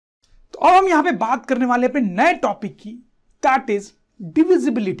अब हम यहां पे बात करने वाले अपने नए टॉपिक की, that is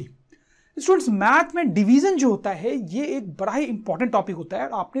divisibility. Students, math में डिवीजन जो होता है ये एक बड़ा ही इंपॉर्टेंट टॉपिक होता है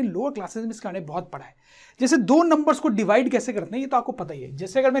और आपने लोअर क्लासेस में इसके बारे में बहुत पढ़ा है। जैसे दो नंबर्स को डिवाइड कैसे करते हैं ये तो आपको पता ही है।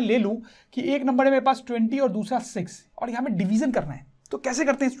 जैसे अगर मैं ले लूं कि एक नंबर है मेरे पास 20 और दूसरा 6 और यहाँ पे डिवीजन करना है तो कैसे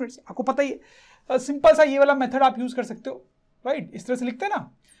करते हैं स्टूडेंट्स, आपको पता ही है। सिंपल सा ये वाला मेथड आप यूज कर सकते हो, राइट। इस तरह से लिखते हैं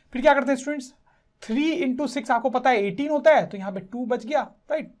ना। फिर क्या करते हैं स्टूडेंट्स, 3 × 6 आपको पता है 18 होता है, तो यहाँ पे 2 बच गया,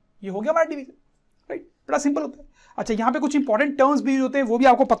 राइट। ये हो गया हमारा डिवीजन, राइट। बड़ा सिंपल होता है। अच्छा, यहाँ पे कुछ इंपॉर्टेंट टर्म्स भी होते हैं, वो भी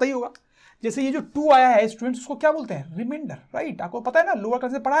आपको पता ही होगा। जैसे ये जो 2 आया है स्टूडेंट्स, उसको क्या बोलते हैं, रिमाइंडर, राइट। आपको पता है ना, लोअर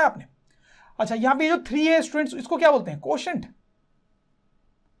क्लास से पढ़ा है आपने। अच्छा, यहाँ पे जो 3 है स्टूडेंट्स, इसको क्या बोलते हैं, कोशेंट।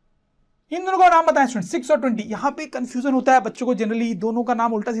 इन दोनों का नाम बताएं स्टूडेंट्स, 6 और 20। यहाँ पे कंफ्यूजन होता है बच्चों को, जनरली दोनों का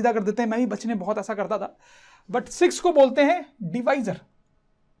नाम उल्टा सीधा कर देते हैं। मैं भी बचने बहुत ऐसा करता था। बट 6 को बोलते हैं डिवाइजर,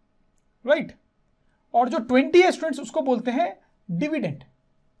 राइट। और जो 20 है स्टूडेंट्स, उसको बोलते हैं डिविडेंड।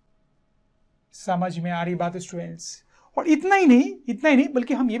 समझ में आ रही बात स्टूडेंट्स? और इतना ही नहीं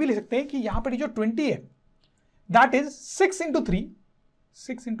बल्कि हम ये भी लिख सकते हैं कि यहां पर जो 20 है दैट इज 6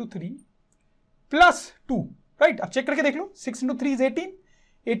 × 3 प्लस 2, राइट। अब चेक करके देख लो, 6 × 3 इज 18,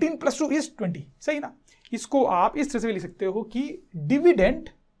 18 + 2 इज 20, सही ना। इसको आप इस तरह से भी लिख सकते हो कि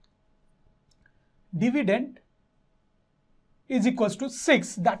dividend is equals to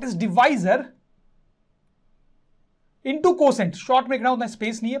 6, that is divisor into quotient, short में लिखना होता है,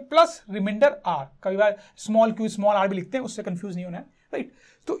 स्पेस नहीं है, प्लस रिमाइंडर आर। कई बार स्मॉल क्यू स्मॉल आर भी लिखते हैं, उससे कंफ्यूज नहीं होना है, राइट।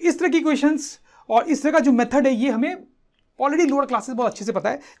 तो इस तरह की इक्वेशंस और इस तरह का जो मेथड है ये हमें ऑलरेडी लोअर क्लासेस बहुत अच्छे से पता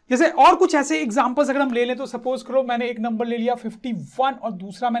है। जैसे और कुछ ऐसे एग्जांपल्स अगर हम ले लें तो सपोज करो मैंने एक नंबर ले लिया 51 और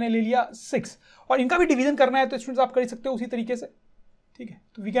दूसरा मैंने ले लिया 6 और इनका भी डिवीजन करना है, तो स्टूडेंट्स आप कर सकते हो उसी तरीके से, ठीक है।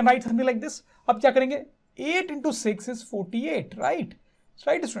 तो we can write something like this. अब क्या करेंगे, 8 × 6 इज 48, राइट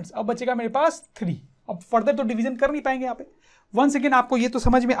स्टूडेंट्स। अब बचेगा मेरे पास 3। अब फर्दर तो डिवीजन कर नहीं पाएंगे यहाँ पे। वंस अगेन आपको ये तो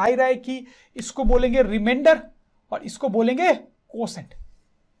समझ में आ ही रहा है कि इसको बोलेंगे रिमाइंडर और इसको बोलेंगे कोसेंट,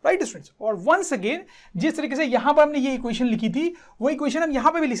 राइट स्टूडेंट्स। और वंस अगेन जिस तरीके से यहां पर हमने ये इक्वेशन लिखी थी वो इक्वेशन हम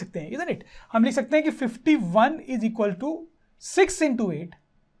यहां पे भी लिख सकते हैं, इजंट इट। हम लिख सकते हैं कि 51 is equal to 6 ×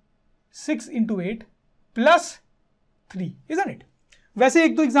 8 plus 3, isn't it. वैसे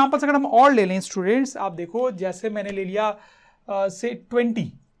एक दो एग्जांपल्स अगर हम और ले लें स्टूडेंट्स, आप देखो जैसे मैंने ले लिया से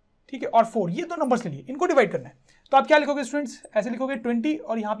 20, ठीक है, और 4, ये दो नंबर्स ले लिए, इनको डिवाइड करना है। तो आप क्या लिखोगे स्टूडेंट्स, ऐसे लिखोगे 20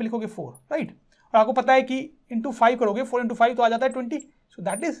 और यहां पे लिखोगे 4, राइट। और आपको पता है कि इंटू 5 करोगे, 4 × 5 तो आ जाता है 20, सो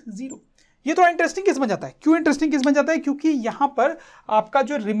दैट इज 0। ये थोड़ा इंटरेस्टिंग केस बन जाता है। क्यों इंटरेस्टिंग केस बन जाता है, क्योंकि यहां पर आपका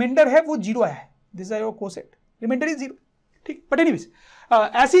जो रिमाइंडर है वो 0 आया है, this is your quotient, reminder is 0, ठीक। बट एनीवेज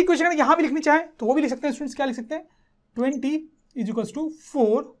ऐसी इक्वेशन अगर यहां भी लिखनी चाहे तो वो भी लिख सकते हैं स्टूडेंट्स। क्या लिख सकते हैं, 20 इज इक्वल्स टू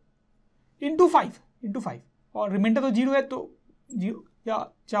 4 × 5 और रिमाइंडर तो 0 है तो 0, या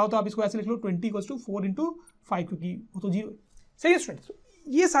चाहो तो आप इसको ऐसे लिख लो 20 इक्वल्स टू 4 × 5, क्योंकि वो तो 0 है, सही है स्टूडेंट्स।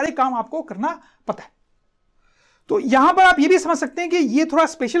 ये सारे काम आपको करना पता है। तो यहां पर आप ये भी समझ सकते हैं कि ये थोड़ा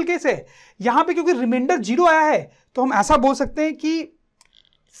स्पेशल केस है। यहां पे क्योंकि रिमाइंडर 0 आया है तो हम ऐसा बोल सकते हैं कि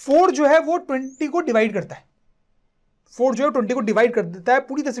 4 जो है वो 20 को डिवाइड करता है। 4 जो है 20 को डिवाइड कर देता है,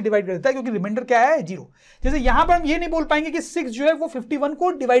 पूरी तरह से डिवाइड कर देता है, क्योंकि रिमाइंडर क्या है, 0। जैसे यहां पर हम ये नहीं बोल पाएंगे कि 6 जो है वो 51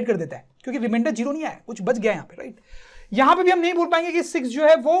 को डिवाइड कर देता है, क्योंकि रिमाइंडर 0 नहीं आया, कुछ बच गया यहां पे, राइट। यहां पे भी हम नहीं बोल पाएंगे कि 6 जो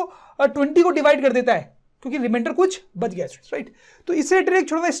है वो 20 को डिवाइड कर देता है, क्योंकि रिमाइंडर कुछ बच गया, राइट। तो इससे रिलेटेड एक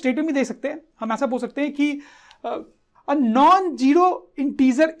छोटा सा स्टेटमेंट भी दे सकते हैं। हम ऐसा बोल सकते हैं कि a non-zero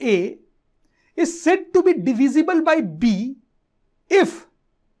integer a is said to be divisible by b if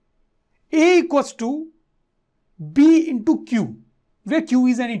a equals to b into q, where q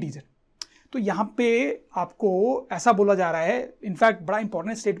is an integer। तो यहां पे आपको ऐसा बोला जा रहा है, इनफैक्ट बड़ा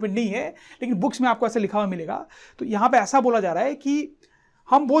इंपॉर्टेंट स्टेटमेंट नहीं है लेकिन बुक्स में आपको ऐसे लिखा हुआ मिलेगा। तो यहां पे ऐसा बोला जा रहा है कि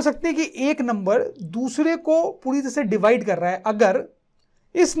हम बोल सकते हैं कि एक नंबर दूसरे को पूरी तरह से डिवाइड कर रहा है अगर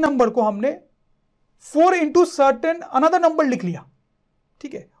इस नंबर को हमने 4 × सर्टेन अनदर नंबर लिख लिया,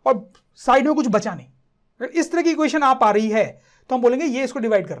 ठीक है, और साइड में कुछ बचा नहीं। अगर इस तरह की इक्वेशन आ पा रही है तो हम बोलेंगे ये इसको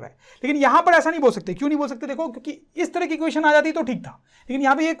डिवाइड कर रहा है। लेकिन यहां पर ऐसा नहीं बोल सकते। क्यों नहीं बोल सकते, देखो, क्योंकि इस तरह की इक्वेशन आ जाती तो ठीक था, लेकिन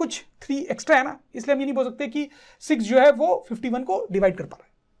यहां पे ये कुछ 3 एक्स्ट्रा है ना, इसलिए हम ये नहीं बोल सकते कि 6 जो है वो 51 को डिवाइड कर पा रहा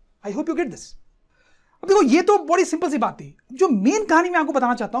है। I hope you get this. अब देखो ये तो बड़ी सिंपल सी बात थी। जो मेन कहानी मैं आपको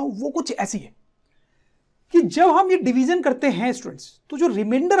बताना चाहता हूं वो कुछ ऐसी है कि जब हम ये डिवीजन करते हैं स्टूडेंट्स, तो जो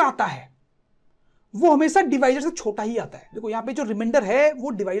रिमाइंडर आता है वो हमेशा डिवाइडर से छोटा ही आता है। देखो यहां पे जो रिमाइंडर है वो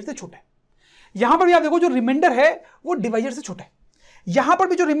डिवाइडर से छोटा है। यहां पर भी आप देखो जो रिमाइंडर है वो डिवाइडर से छोटा है। यहां पर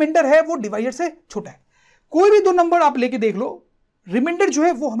भी जो रिमाइंडर है वो डिवाइडर से छोटा है। कोई भी दो नंबर आप लेके देख लो, रिमाइंडर जो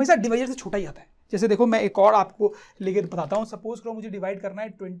है वो हमेशा डिवाइडर से छोटा ही आता है। जैसे देखो मैं एक और आपको लेके बताता हूं। सपोज करो मुझे डिवाइड करना है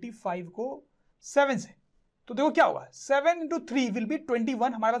 25 को 7 से, तो देखो क्या होगा, 7 × 3 विल बी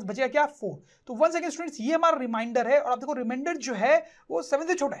 21, हमारे पास बचेगा क्या, 4। तो वंस अगेन स्टूडेंट्स ये हमारा रिमाइंडर है और आप देखो रिमाइंडर जो है वो 7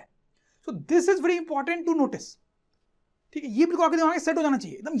 से छोटा है। So this is very important to notice, ठीक है, ये बिल्कुल आपके दिमाग में सेट हो जाना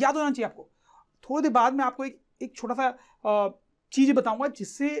चाहिए, एकदम याद हो जाना चाहिए आपको। थोड़ी देर बाद में आपको एक छोटा सा चीज बताऊंगा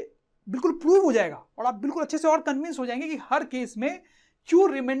जिससे बिल्कुल प्रूव हो जाएगा और आप बिल्कुल अच्छे से और कन्विंस हो जाएंगे कि हर केस में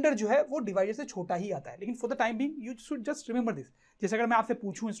क्यों रिमाइंडर जो है वो डिवाइडर से छोटा ही आता है। लेकिन for the time being you should just remember this. जैसे अगर मैं आपसे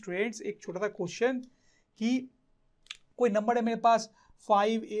पूछूं स्टूडेंट्स एक छोटा सा क्वेश्चन कि कोई नंबर है मेरे पास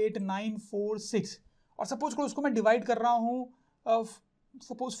 5, 8, 9, 4, 6 और सपोज करो उसको मैं डिवाइड कर रहा हूं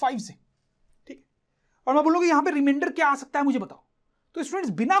सपोज 5 से, ठीक है, और मैं बोलूँगा यहाँ पे रिमाइंडर क्या आ सकता है मुझे बताओ, तो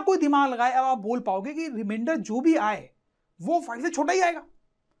स्टूडेंट्स बिना कोई दिमाग लगाए अब आप बोल पाओगे कि रिमाइंडर जो भी आए वो 5 से छोटा ही आएगा,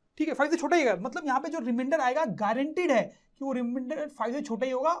 ठीक है, 5 से छोटा ही आएगा। मतलब यहाँ पे जो रिमाइंडर आएगा गारंटीड है कि वो रिमाइंडर 5 से छोटा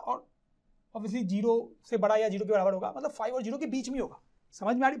ही होगा और ऑब्वियसली 0 से बड़ा या 0 के बराबर होगा, मतलब 5 और 0 के बीच में होगा।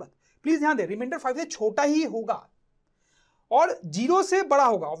 समझ में आ रही बात? प्लीज ध्यान दे, रिमाइंडर 5 से छोटा ही होगा और 0 से बड़ा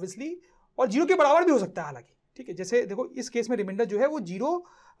होगा ऑब्वियसली, और 0 के बराबर भी हो सकता है हालांकि, ठीक है। जैसे देखो इस केस में रिमाइंडर जो है वो 0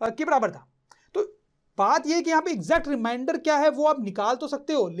 के बराबर था, तो बात यह है कि यहाँ पे एग्जैक्ट रिमाइंडर क्या है वो आप निकाल तो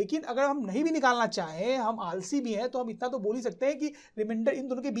सकते हो, लेकिन अगर हम नहीं भी निकालना चाहें, हम आलसी भी हैं, तो हम इतना तो बोल ही सकते हैं कि रिमाइंडर इन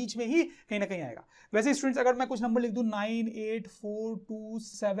दोनों के बीच में ही कहीं ना कहीं आएगा। वैसे स्टूडेंट्स अगर मैं कुछ नंबर लिख दूं 9, 8, 4, 2,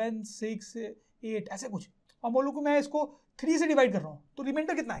 7, 6, 8 ऐसे कुछ, और बोलूँ कि मैं इसको 3 से डिवाइड कर रहा हूँ, तो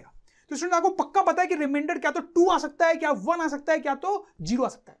रिमाइंडर कितना आएगा? तो स्टूडेंट आपको पक्का पता है कि रिमाइंडर क्या तो 2 आ सकता है, क्या 1 आ सकता है, क्या तो 0 आ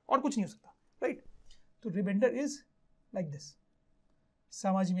सकता है, और कुछ नहीं हो सकता, राइट। तो रिमाइंडर इज लाइक दिस।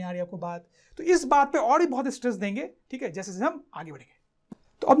 समझ में आ रही है आपको बात? तो इस बात पे और भी बहुत स्ट्रेस देंगे, ठीक है, जैसे जैसे हम आगे बढ़ेंगे।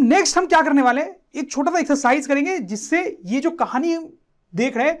 तो अब नेक्स्ट हम क्या करने वाले हैं, एक छोटा सा एक्सरसाइज करेंगे जिससे ये जो कहानी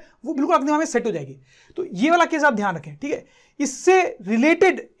देख रहे हैं वो बिल्कुल अपने दिमाग में सेट हो जाएगी। तो ये वाला केस आप ध्यान रखें, ठीक है, इससे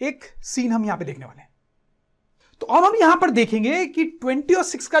रिलेटेड एक सीन हम यहां पे देखने वाले हैं। तो अब हम यहां पर देखेंगे कि 20 और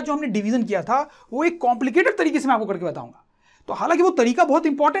 6 का जो हमने डिवीजन किया था वो एक कॉम्प्लिकेटेड तरीके से मैं आपको करके बताऊंगा। तो हालांकि वो तरीका बहुत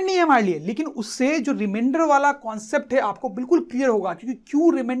इंपॉर्टेंट नहीं है हमारे लिए, लेकिन उससे जो रिमाइंडर वाला कॉन्सेप्ट है आपको बिल्कुल क्लियर होगा, क्योंकि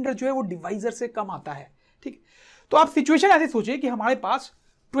क्यों रिमाइंडर जो है वो डिवाइजर से कम आता है, ठीक है। तो आप सिचुएशन ऐसे सोचिए कि हमारे पास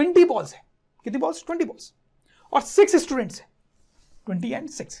 20 बॉल्स है, कितनी बॉल्स? 20 बॉल्स, और 6 स्टूडेंट्स है, 20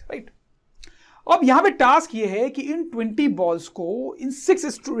 and 6, राइट। अब यहां पे टास्क ये है कि इन 20 बॉल्स को इन 6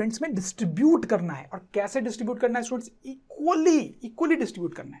 स्टूडेंट्स में डिस्ट्रीब्यूट करना है। और कैसे डिस्ट्रीब्यूट करना है स्टूडेंट्स? इक्वली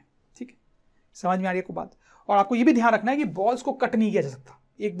डिस्ट्रीब्यूट करना है, ठीक है। समझ में आ रही है आपको बात? और आपको ये भी ध्यान रखना है कि बॉल्स को कट नहीं किया जा सकता,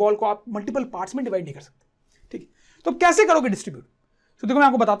 एक बॉल को आप मल्टीपल पार्ट्स में डिवाइड नहीं कर सकते, ठीक है। तो कैसे करोगे डिस्ट्रीब्यूट? तो देखो मैं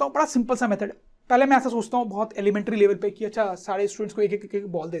आपको बताता हूं, बड़ा सिंपल सा मेथड है। पहले मैं ऐसा सोचता हूं बहुत एलिमेंट्री लेवल पे कि अच्छा सारे स्टूडेंट्स को एक एक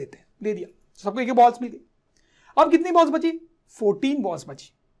बॉल दे देते हैं, दे दिया, सबको एक बॉल्स मिल गई। अब कितनी बॉल्स बची? 14 बॉल्स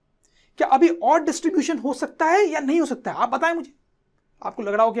बची। क्या अभी और डिस्ट्रीब्यूशन हो सकता है या नहीं हो सकता है? आप बताएं मुझे। आपको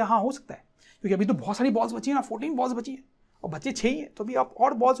लग रहा हो कि हाँ हो सकता है, क्योंकि अभी तो बहुत सारी बॉल्स बची है ना, 14 बॉल्स बची है और बच्चे 6 ही हैं, तो अभी आप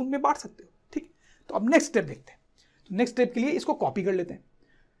और बॉल्स उनमें बांट सकते हो, ठीक है। तो अब नेक्स्ट स्टेप देखते हैं। तो नेक्स्ट स्टेप के लिए इसको कॉपी कर लेते हैं।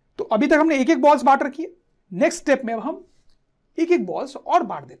 तो अभी तक हमने एक एक बॉल्स बांट रखी है, नेक्स्ट स्टेप में अब हम एक एक बॉल्स और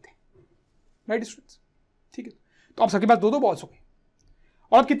बांट देते हैं, राइट स्टूडेंट्स, ठीक है। तो अब सबके पास 2-2 बॉल्स हो गए,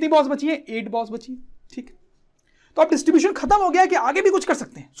 और अब कितनी बॉल्स बची है? 8 बॉल्स बची है, ठीक है। तो अब डिस्ट्रीब्यूशन खत्म हो गया कि आगे भी कुछ कर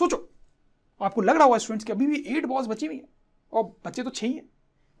सकते हैं। सोचो, आपको लग रहा होगा स्टूडेंट्स कि अभी भी 8 बॉल्स बची हुई है और बच्चे तो 6 ही हैं,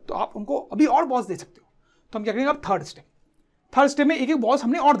 तो आप उनको अभी और बॉल्स दे सकते हो। तो हम क्या करेंगे अब? थर्ड स्टेप में एक एक बॉल्स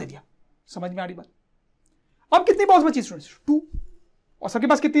हमने और दे दिया। समझ में आ रही बात? अब कितनी बॉल्स बची स्टूडेंट्स? 2, और सबके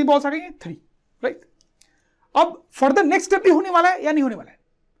पास कितनी बॉल्स आ गई हैं? 3, राइट। अब फर्दर नेक्स्ट स्टेप भी होने वाला है या नहीं होने वाला है?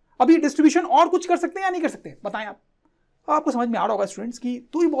 अभी डिस्ट्रीब्यूशन और कुछ कर सकते हैं या नहीं कर सकते? बताएं आप। आपको समझ में आ रहा होगा स्टूडेंट्स की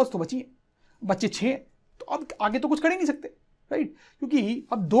 2 ही बॉल्स तो बची हैं, बच्चे 6 हैं, तो अब आगे तो कुछ कर ही नहीं सकते, राइट। क्योंकि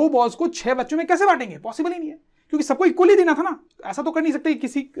अब 2 बॉल्स को 6 बच्चों में कैसे बांटेंगे? पॉसिबल ही नहीं है, क्योंकि सबको इक्वली देना था ना। ऐसा तो कर नहीं सकते कि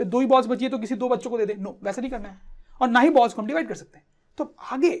किसी 2 ही बॉल्स बची है तो किसी 2 बच्चों को दे दे, नो, वैसा नहीं करना है। और ना ही बॉल्स को हम डिवाइड कर सकते हैं, तो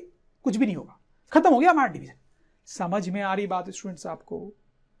आगे कुछ भी नहीं होगा, खत्म हो गया हमारा डिवीजन। समझ में आ रही बात स्टूडेंट्स आपको?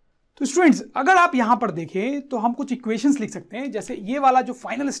 तो स्टूडेंट्स अगर आप यहां पर देखें तो हम कुछ इक्वेशंस लिख सकते हैं, जैसे ये वाला जो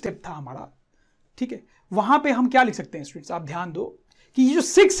फाइनल स्टेप था हमारा, ठीक है, वहां पे हम क्या लिख सकते हैं स्टूडेंट्स? आप ध्यान दो कि ये जो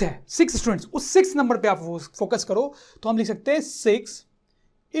 6 है, 6 स्टूडेंट्स, उस 6 नंबर पे आप फोकस करो। तो हम लिख सकते हैं 6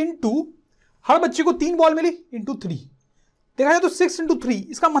 इंटू, हर बच्चे को 3 बॉल मिली, इंटू 3। देखा जाए तो 6 इंटू 3,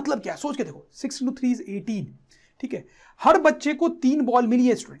 इसका मतलब क्या है? सोच के देखो, 6 इंटू 3 इज 18, ठीक है। हर बच्चे को 3 बॉल मिली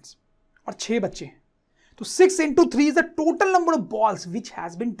है स्टूडेंट्स, और 6 बच्चे हैं, तो 6 into 3 is the total number of balls which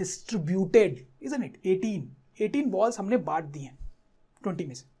has been distributed, isn't it? 18 balls हमने बांट दी हैं 20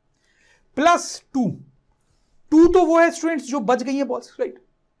 में से, प्लस 2 तो वो है स्टूडेंट्स जो बच गई हैं बॉल्स, राइट।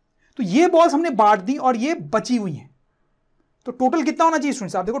 तो ये बॉल्स हमने बांट दी और ये बची हुई हैं, तो टोटल कितना होना चाहिए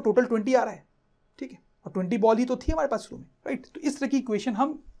स्टूडेंट्स? आप देखो टोटल 20 आ रहा है, ठीक है, और 20 बॉल ही तो थी हमारे पास शुरू में, राइट। तो इस तरह की इक्वेशन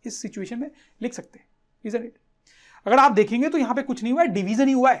हम इस सिचुएशन में लिख सकते हैं, isn't it? अगर आप देखेंगे तो यहां पे कुछ नहीं हुआ है, डिवीजन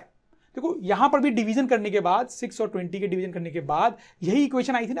ही हुआ है। देखो यहां पर भी डिवीजन करने के बाद, 6 और 20 के डिवीजन करने के बाद यही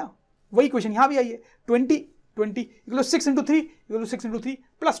इक्वेशन आई थी ना, वही इक्वेशन यहां भी आई है। 20 20 equal 6 into 3 equal 6 into 3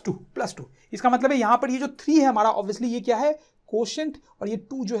 plus 2। इसका मतलब है यहां पर ये जो 3 है हमारा ऑब्वियसली ये क्या है, कोशेंट, और ये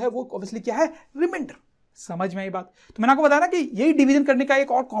 2 जो है वो ऑब्वियसली क्या है, रिमाइंडर। समझ में आई बात? तो मैंने आपको बताया ना कि यही डिवीजन करने का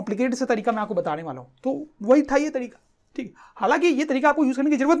एक और कॉम्प्लिकेटेड सा तरीका मैं आपको बताने वाला हूं, तो वही था ये तरीका। ठीक, हालांकि ये तरीका आपको यूज करने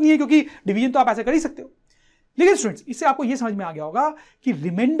की जरूरत नहीं है क्योंकि डिवीजन तो आप ऐसे कर ही सकते हो, लेकिन स्टूडेंट्स इससे आपको ये समझ में आ गया होगा कि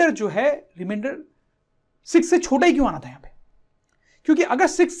रिमाइंडर जो है, रिमाइंडर 6 से छोटा ही क्यों आना था यहां पे, क्योंकि अगर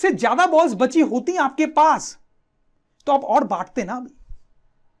 6 से ज्यादा बॉल्स बची होती आपके पास तो आप और बांटते ना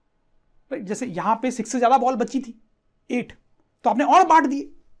अभी। जैसे यहां पे 6 से ज्यादा बॉल बची थी 8, तो आपने और बांट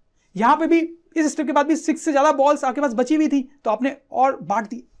दिए। यहां पे भी इस स्टेप के बाद भी 6 से ज्यादा बॉल्स आपके पास बची हुई थी तो आपने और बांट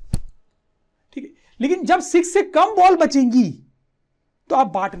दिए। ठीक है, लेकिन जब 6 से कम बॉल बचेंगी तो आप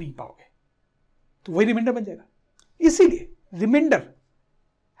बांट नहीं पाओगे, तो वही रिमाइंडर बन जाएगा। इसीलिए reminder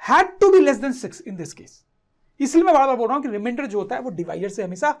had to be less than 6 in this case. इसलिए मैं बार-बार बोल रहा हूं कि रिमाइंडर जो होता है वो डिवाइडर से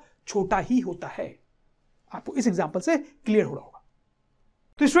हमेशा छोटा ही होता है। आपको इस एग्जांपल से क्लियर हो रहा होगा।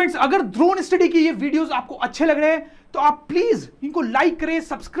 तो स्टूडेंट्स, अगर ड्रोन स्टडी के ये वीडियोस आपको अच्छे लग रहे हैं तो आप प्लीज इनको लाइक करें,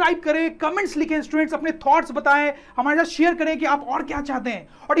 सब्सक्राइब करें, कमेंट्स लिखें स्टूडेंट्स, अपने थॉट्स बताएं, हमारे साथ शेयर करें कि आप और क्या चाहते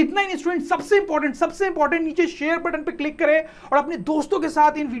हैं। और इतना ही नहीं स्टूडेंट्स, सबसे इंपॉर्टेंट नीचे शेयर बटन पे क्लिक करें और अपने दोस्तों के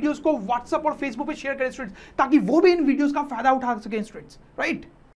साथ इन वीडियोस को व्हाट्सएप और फेसबुक पे शेयर करें स्टूडेंट्स, ताकि वो भी इन वीडियोस का फायदा उठा सकें स्टूडेंट्स, राइट।